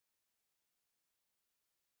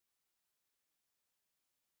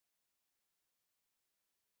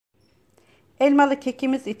Elmalı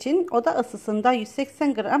kekimiz için oda ısısında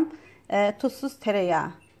 180 gram tuzsuz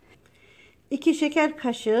tereyağı. 2 şeker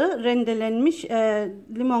kaşığı rendelenmiş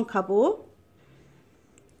limon kabuğu.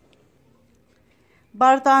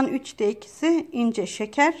 Bardağın 3'te 2'si ince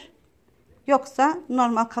şeker. Yoksa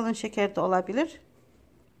normal kalın şeker de olabilir.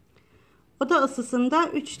 Oda ısısında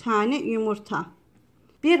 3 tane yumurta.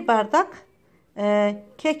 1 bardak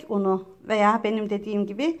kek unu veya benim dediğim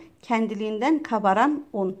gibi kendiliğinden kabaran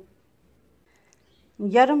un.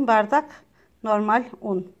 Yarım bardak normal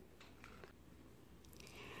un.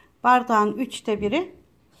 Bardağın 3'te 1'i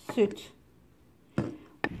süt.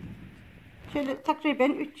 Şöyle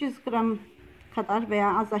takriben 300 gram kadar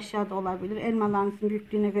veya az aşağıda olabilir. Elmalarınızın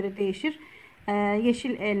büyüklüğüne göre değişir.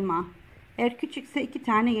 Yeşil elma. Eğer küçükse 2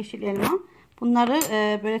 tane yeşil elma. Bunları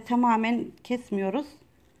böyle tamamen kesmiyoruz.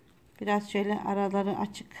 Biraz şöyle araları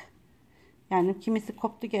açık. Yani kimisi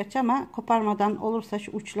koptu gerçi ama koparmadan olursa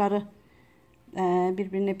şu uçları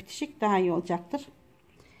birbirine bitişik daha iyi olacaktır.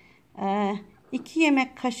 2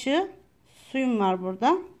 yemek kaşığı suyum var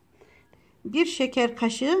burada. 1 şeker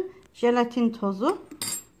kaşığı jelatin tozu.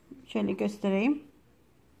 Şöyle göstereyim.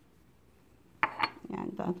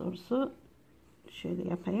 Yani daha doğrusu şöyle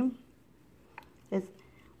yapayım.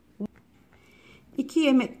 2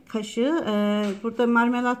 yemek kaşığı burada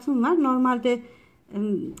marmelatım var. Normalde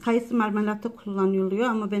kayısı marmelatı kullanılıyor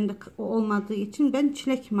ama bende olmadığı için ben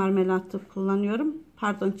çilek marmelatı kullanıyorum.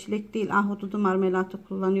 Pardon, çilek değil, ahududu marmelatı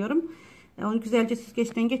kullanıyorum. Onu güzelce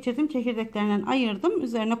süzgeçten geçirdim. Çekirdeklerinden ayırdım.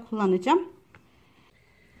 Üzerine kullanacağım.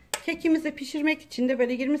 Kekimizi pişirmek için de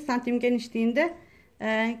böyle 20 santim genişliğinde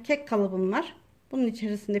kek kalıbım var. Bunun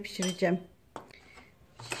içerisinde pişireceğim.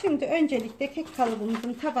 Şimdi öncelikle kek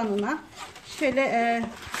kalıbımızın tabanına şöyle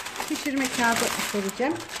pişirme kağıdı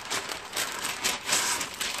sereceğim.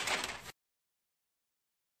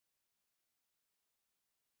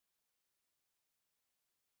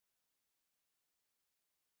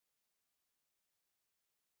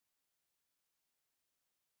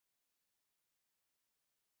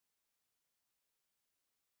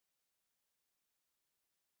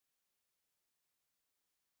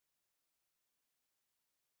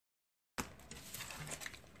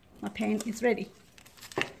 My pan is ready.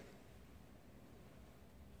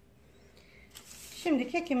 Şimdi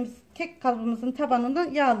kek kalıbımızın tabanını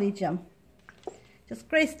yağlayacağım. Just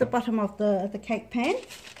graze the bottom of the cake pan.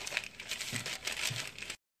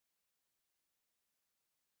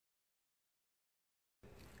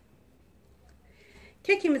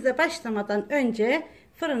 Kekimize başlamadan önce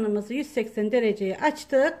fırınımızı 180 dereceye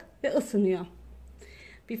açtık ve ısınıyor.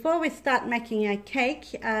 Before we start making our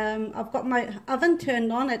cake, I've got my oven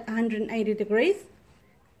turned on at 180 degrees.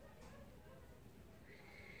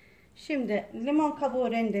 Şimdi limon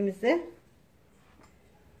kabuğu rendemizi,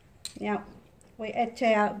 yeah, we add to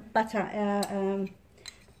our butter, our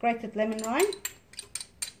grated lemon rind.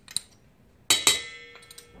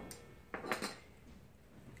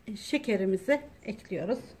 Şekerimizi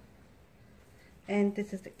ekliyoruz. And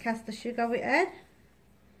this is the caster sugar we add.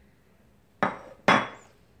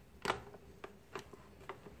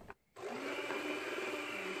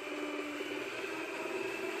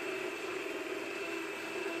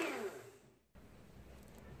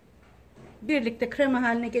 Birlikte krema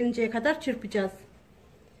haline gelinceye kadar çırpacağız.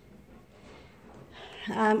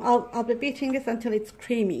 I'll be beating this until it's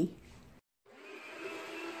creamy.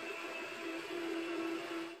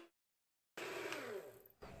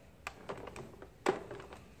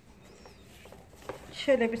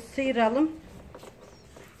 Şöyle bir sıyıralım.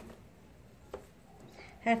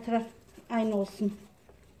 Her taraf aynı olsun.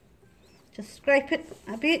 Just scrape it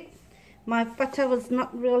a bit. My butter was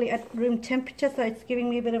not really at room temperature, so it's giving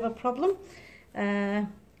me a bit of a problem.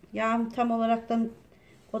 Yağım tam olaraktan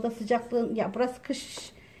oda sıcaklığın, ya burası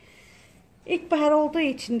kış, ilkbahar olduğu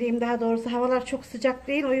için diyeyim, daha doğrusu havalar çok sıcak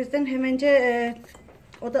değil, o yüzden hemence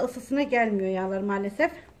oda ısısına gelmiyor yağlar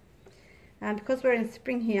maalesef. Because we're in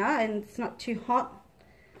spring here and it's not too hot,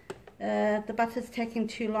 the butter is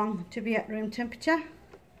taking too long to be at room temperature.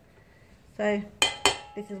 So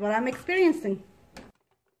this is what I'm experiencing.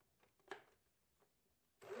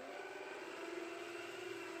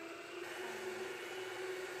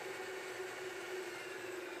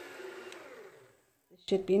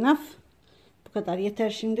 Should be enough. Bu kadar yeter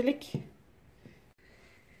şimdilik.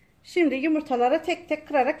 Şimdi yumurtaları tek tek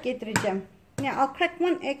kırarak yedireceğim. Now I'll crack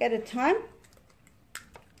one egg at a time.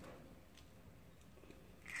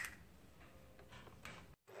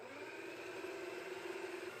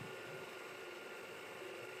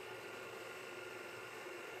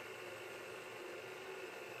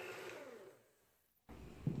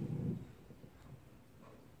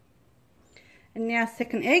 And now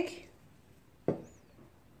second egg.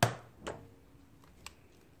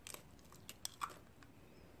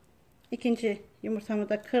 İkinci yumurtamı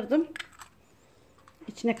da kırdım.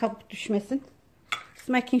 İçine kabuk düşmesin. Just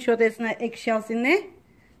making sure there's no eggshells in there.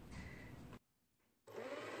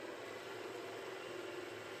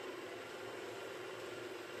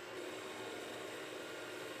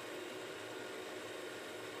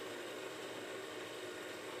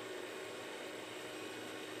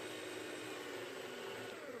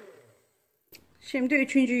 Şimdi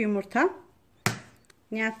üçüncü yumurta.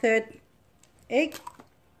 Now third egg.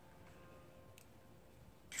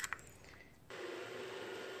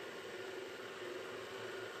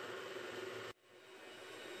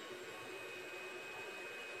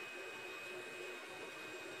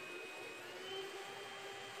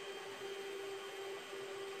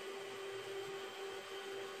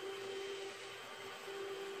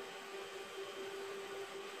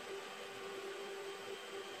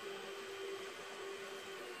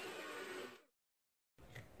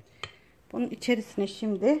 Bunun içerisine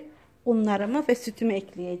şimdi unlarımı ve sütümü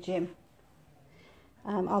ekleyeceğim.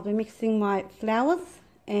 I'll be mixing my flours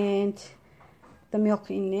and the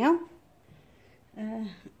milk in now.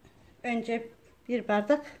 Önce bir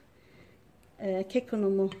bardak kek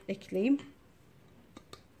unumu ekleyeyim.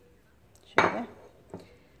 Şöyle.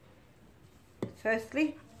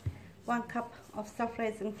 Firstly, 1 cup of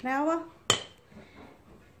self-raising flour.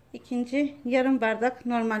 İkinci, yarım bardak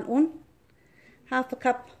normal un. Half a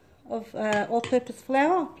cup of all-purpose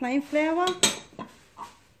flour, plain flour.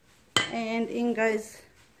 And in goes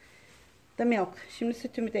the milk. Şimdi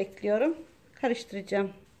sütümü de ekliyorum.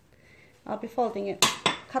 Karıştıracağım. I'll be folding it.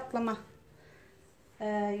 Katlama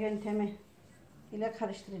yöntemi ile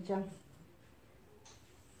karıştıracağım.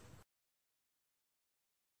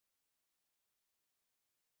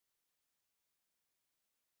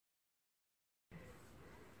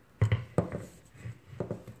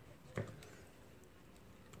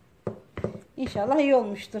 İnşallah iyi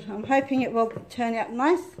olmuştur. I'm hoping it will turn out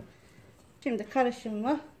nice. Şimdi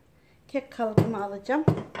karışımımı, kek kalıbımı alacağım.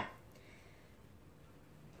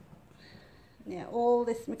 Yeah, all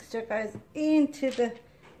this mixture goes into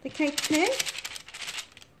the cake pan.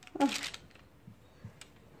 Oh.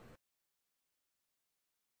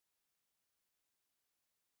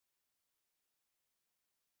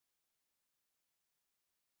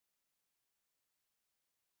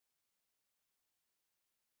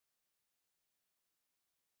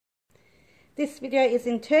 This video is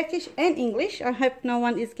in Turkish and English. I hope no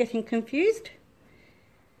one is getting confused.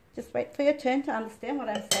 Just wait for your turn to understand what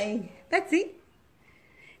I'm saying. That's it.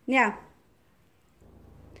 Now,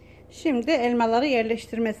 şimdi elmaları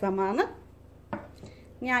yerleştirme zamanı.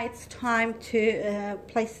 Now it's time to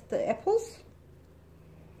place the apples.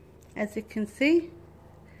 As you can see,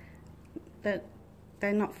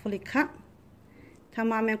 they're not fully cut.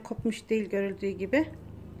 Tamamen kopmuş değil görüldüğü gibi.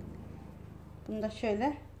 Bunu da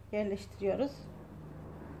şöyle yerleştiriyoruz.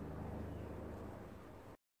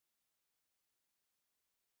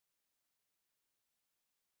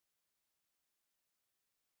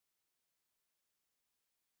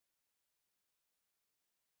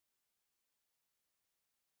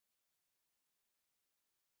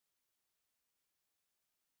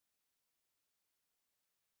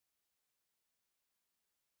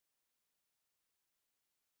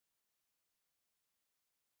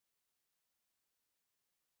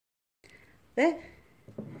 Ve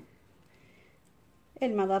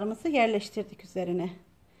elmalarımızı yerleştirdik üzerine.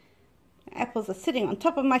 Apples are sitting on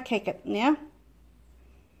top of my cake now.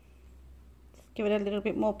 Just give it a little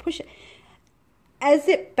bit more push. As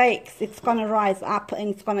it bakes, it's going to rise up and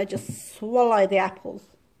it's going to just swallow the apples,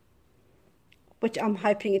 which I'm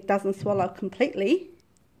hoping it doesn't swallow completely.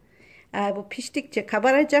 Bu piştikçe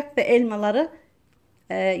kabaracak ve elmaları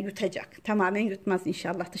yutacak. Tamamen yutmaz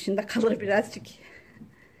inşallah. Dışında kalır birazcık.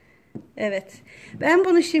 Evet. Ben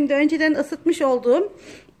bunu şimdi önceden ısıtmış olduğum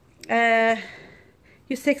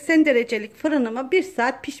 180 derecelik fırınıma 1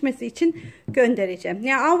 saat pişmesi için göndereceğim.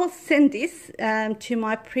 Now I will send this to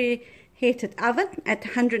my preheated oven at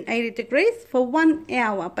 180 degrees for 1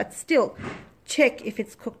 hour, but still check if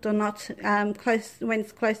it's cooked or not when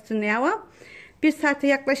it's close to an hour. 1 saate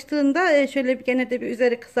yaklaştığında şöyle gene de bir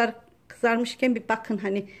üzeri kızarmışken bir bakın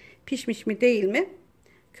hani pişmiş mi değil mi?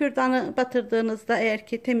 Kürdanı batırdığınızda eğer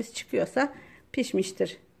ki temiz çıkıyorsa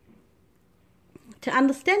pişmiştir. To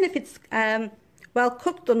understand if it's well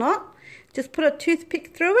cooked or not, just put a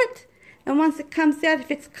toothpick through it, and once it comes out,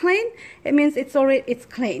 if it's clean, it means it's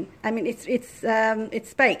clean. I mean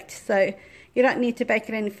it's baked, so you don't need to bake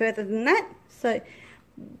it any further than that. So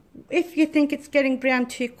if you think it's getting brown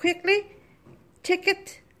too quickly, check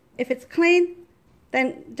it. If it's clean,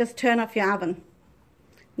 then just turn off your oven.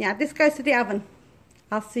 Now this goes to the oven.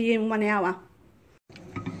 I'll see you in 1 hour.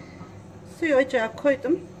 Suyu ocağa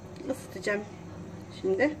koydum. Isıtacağım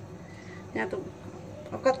şimdi. Now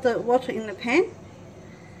I've got the water in the pan.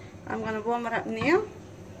 I'm going to warm it up now.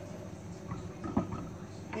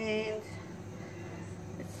 And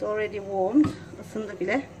it's already warmed. Isındı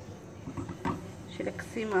bile. Şöyle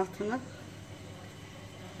kısayım altını.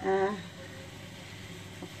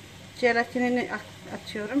 Jelatinini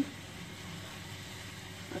atıyorum. I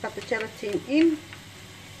got the gelatin in.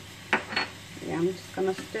 Yeah, I'm just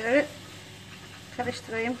gonna stir it.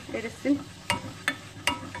 Karıştırayım, erisin.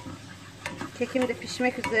 Kekim de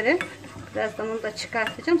pişmek üzere. Birazdan onu da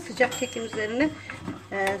çıkartacağım. Sıcak kekim üzerine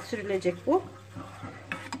sürülecek bu.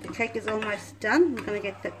 The cake is almost done. I'm gonna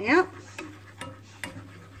get that out.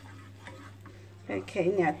 Okay,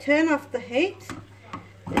 now turn off the heat.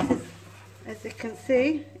 This is, as you can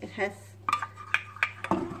see, it has.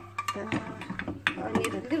 I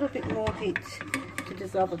need a little bit more heat to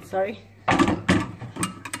dissolve it. Sorry.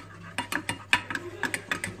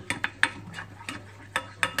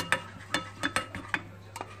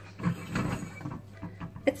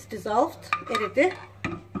 It's dissolved, eridi.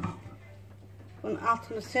 Bunun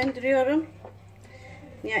altını söndürüyorum.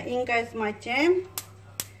 Now in goes my jam.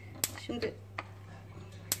 Şimdi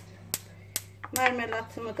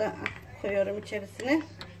marmelatımı da koyuyorum içerisine.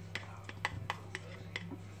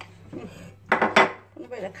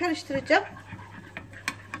 Bunu böyle karıştıracağım.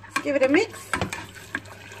 Let's give it a mix.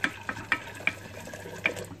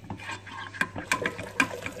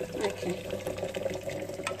 Okay.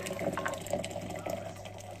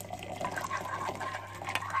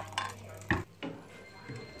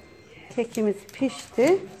 Kekimiz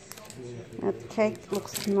pişti. The cake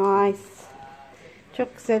looks nice.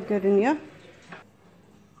 Çok güzel görünüyor.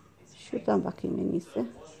 Şuradan bakayım en iyisi.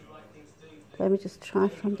 Let me just try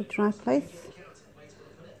from the dry place.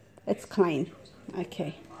 It's clean.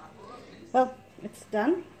 Okay. Well, it's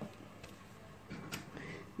done.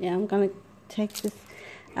 Yeah, I'm going to take this.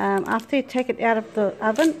 After you take it out of the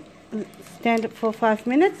oven, stand it for 5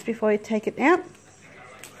 minutes before you take it out.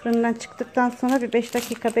 Fırından çıktıktan sonra bir 5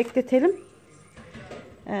 dakika bekletelim.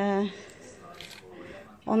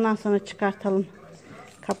 Ondan sonra çıkartalım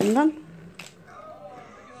kabından.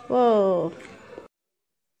 Wow.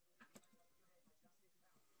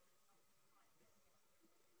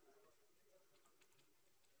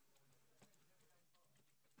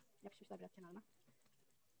 Yapışmışlar biraz kenarına.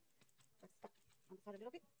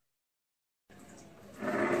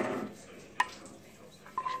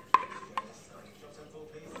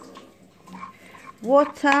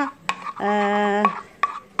 Water,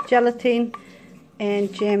 gelatin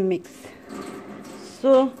and jam mix.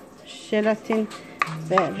 Su, jelatin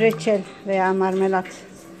ve reçel veya marmelat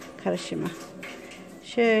karışımı.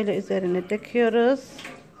 Şöyle üzerine döküyoruz.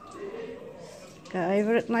 Go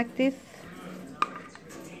over it like this.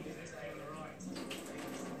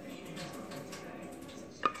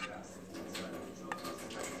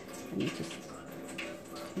 And just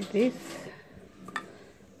do this.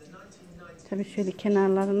 Tabii şöyle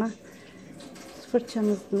kenarlarına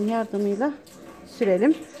fırçamızın yardımıyla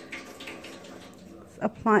sürelim.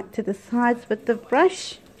 Apply it to the sides with the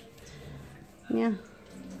brush. Yeah.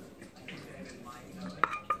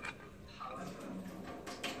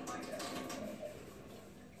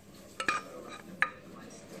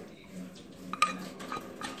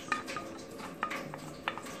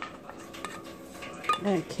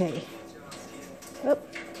 Okay. Oh.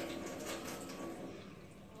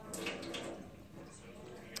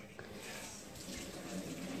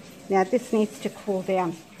 Now this needs to cool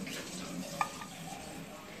down.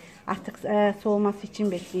 Artık soğuması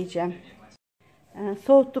için bekleyeceğim.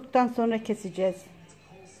 Soğuttuktan sonra keseceğiz.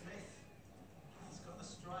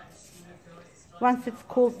 Once it's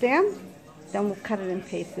cooled down, then we'll cut it in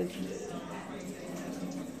pieces.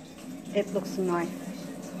 It looks nice.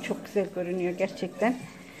 Çok güzel görünüyor gerçekten.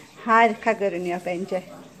 Harika görünüyor bence.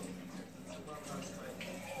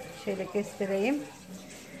 Şöyle göstereyim.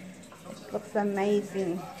 It looks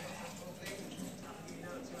amazing.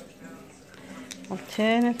 I'll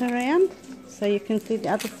turn it around so you can see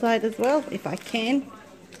the other side as well, if I can.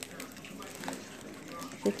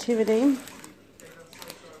 Bir çevireyim.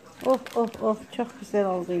 Of of of, çok güzel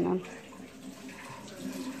oldu inan.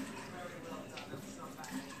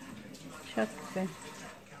 Çok güzel.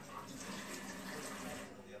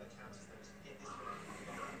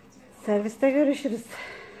 Serviste görüşürüz.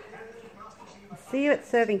 See you at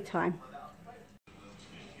serving time.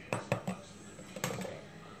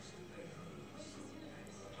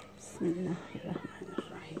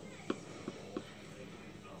 Bismillahirrahmanirrahim.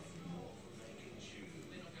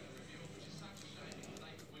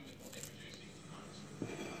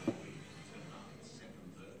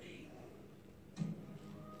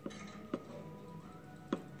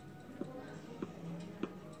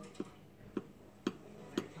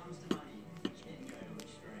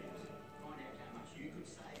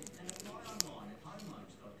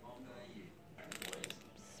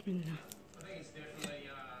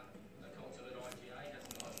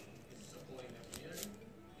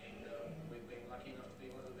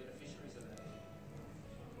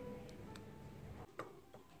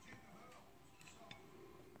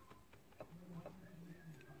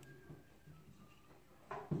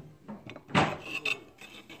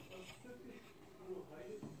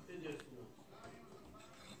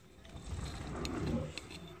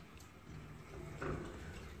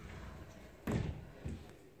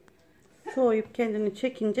 soğuyup kendini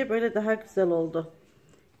çekince böyle daha güzel oldu.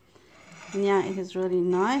 Now it is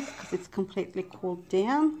really nice because it's completely cooled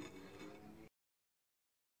down.